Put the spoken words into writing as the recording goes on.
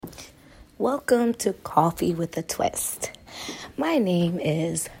Welcome to Coffee with a Twist. My name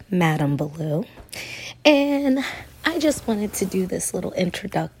is Madam Baloo, and I just wanted to do this little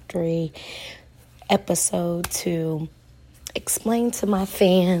introductory episode to explain to my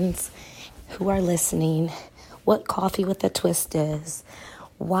fans who are listening what Coffee with a Twist is,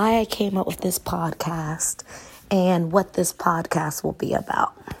 why I came up with this podcast, and what this podcast will be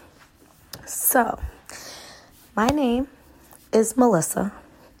about. So, my name is Melissa.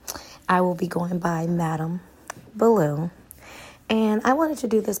 I will be going by Madam Baloo. And I wanted to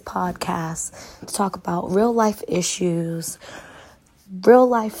do this podcast to talk about real life issues, real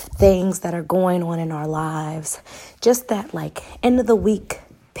life things that are going on in our lives. Just that end of the week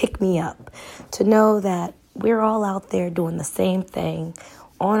pick me up. To know that we're all out there doing the same thing,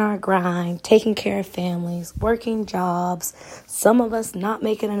 on our grind, taking care of families, working jobs. Some of us not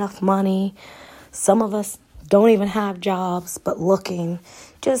making enough money. Some of us don't even have jobs, but looking.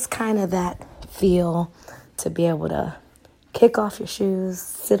 Just kind of that feel to be able to kick off your shoes,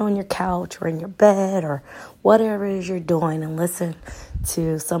 sit on your couch or in your bed or whatever it is you're doing and listen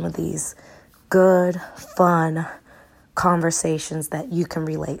to some of these good, fun conversations that you can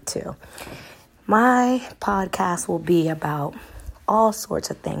relate to. My podcast will be about all sorts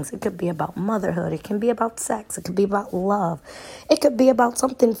of things. It could be about motherhood. It can be about sex. It could be about love. It could be about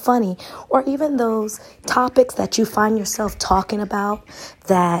something funny, or even those topics that you find yourself talking about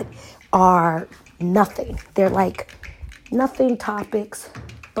that are nothing. They're like nothing topics,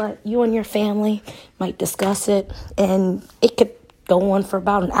 but you and your family might discuss it, and it could go on for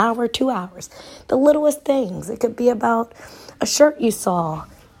about an hour, 2 hours. The littlest things. It could be about a shirt you saw,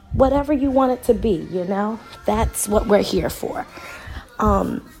 whatever you want it to be, That's what we're here for.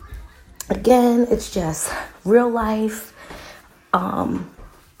 Again, it's just real life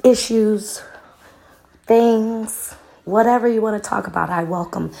issues, things, whatever you want to talk about. I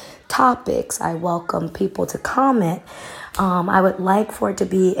welcome topics. I welcome people to comment. I would like for it to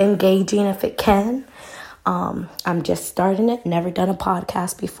be engaging if it can. I'm just starting it, never done a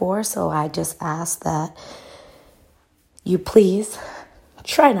podcast before, so I just ask that you please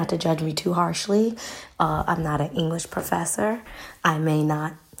try not to judge me too harshly. I'm not an English professor. I may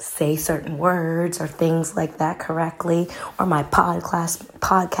not say certain words or things like that correctly, or my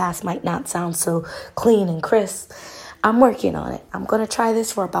podcast might not sound so clean and crisp. I'm working on it. I'm going to try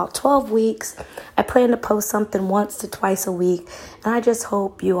this for about 12 weeks. I plan to post something once to twice a week, and I just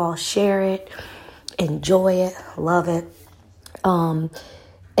hope you all share it, enjoy it, love it, and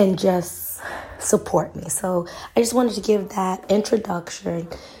just support me. So I just wanted to give that introduction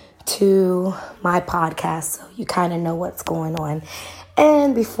to my podcast so you kind of know what's going on.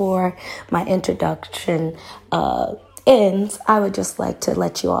 And before my introduction ends, I would just like to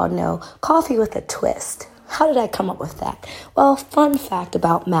let you all know Coffee with a Twist. How did I come up with that? Well, fun fact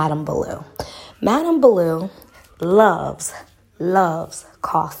about Madam Baloo. Madam Baloo loves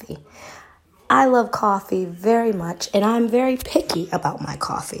coffee. I love coffee very much, and I'm very picky about my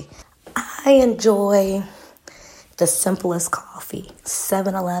coffee. I enjoy the simplest coffee.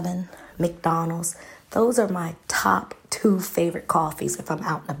 7-Eleven, McDonald's. Those are my top 2 favorite coffees if I'm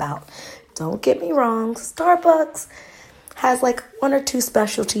out and about. Don't get me wrong. Starbucks has 1 or 2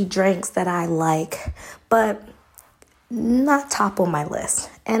 specialty drinks that I like, but not top on my list.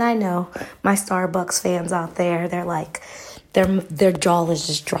 And I know my Starbucks fans out there, they're like, their jaw is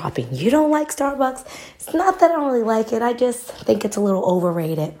just dropping. You don't like Starbucks? It's not that I don't really like it. I just think it's a little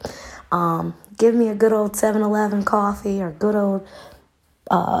overrated. Give me a good old 7-Eleven coffee or good old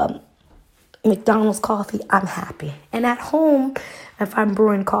McDonald's coffee. I'm happy. And at home, if I'm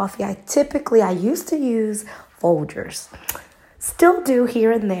brewing coffee, I used to use Folgers. Still do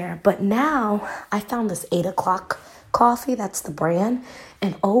here and there. But now I found this 8 o'clock coffee. That's the brand.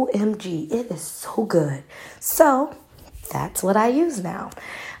 And OMG, it is so good. So that's what I use now.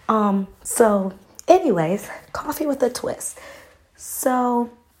 So anyways, Coffee with a Twist. So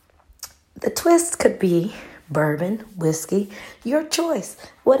the twist could be bourbon, whiskey, your choice,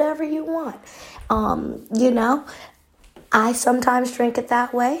 whatever you want. I sometimes drink it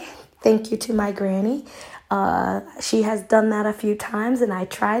that way. Thank you to my granny. She has done that a few times, and I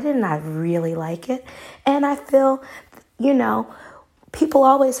tried it, and I really like it. And I feel, people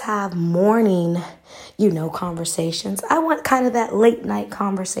always have morning, conversations. I want kind of that late night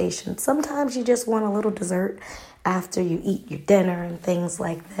conversation. Sometimes you just want a little dessert after you eat your dinner and things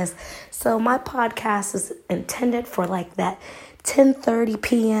like this. So my podcast is intended for that 10:30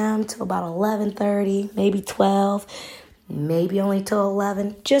 p.m. to about 11:30, maybe 12. maybe only till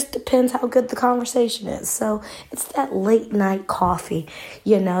 11. Just depends how good the conversation is. So it's that late night coffee.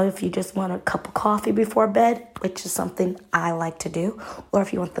 If you just want a cup of coffee before bed, which is something I like to do, or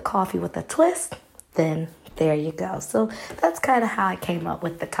if you want the coffee with a twist, then there you go. So that's kind of how I came up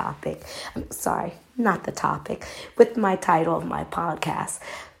with the topic. I'm sorry, not the topic, with my title of my podcast.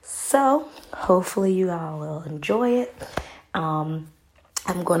 So hopefully you all will enjoy it.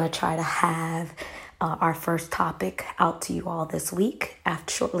 I'm going to try to have our first topic out to you all this week,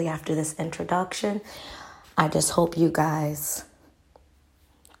 shortly after this introduction. I just hope you guys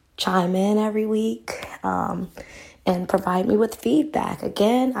chime in every week and provide me with feedback.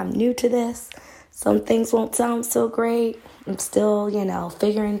 Again, I'm new to this. Some things won't sound so great. I'm still,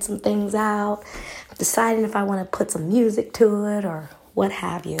 figuring some things out, deciding if I want to put some music to it or what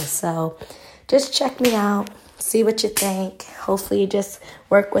have you. So just check me out. See what you think. Hopefully you just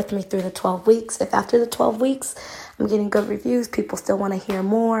work with me through the 12 weeks. If after the 12 weeks I'm getting good reviews, people still want to hear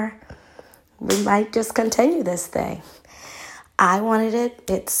more, we might just continue this thing. I wanted it.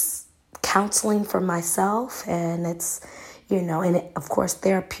 It's counseling for myself, and it's, and it, of course,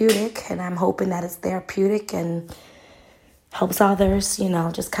 therapeutic. And I'm hoping that it's therapeutic and helps others,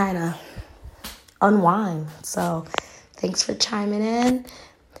 just kind of unwind. So thanks for chiming in.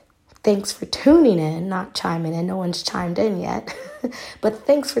 Thanks for tuning in, not chiming in. No one's chimed in yet. But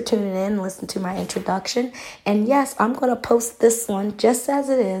thanks for tuning in and listening to my introduction. And yes, I'm going to post this one just as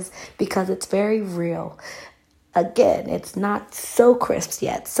it is because it's very real. Again, it's not so crisp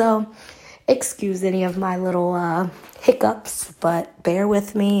yet. So excuse any of my little hiccups, but bear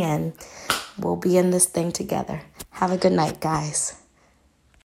with me and we'll be in this thing together. Have a good night, guys.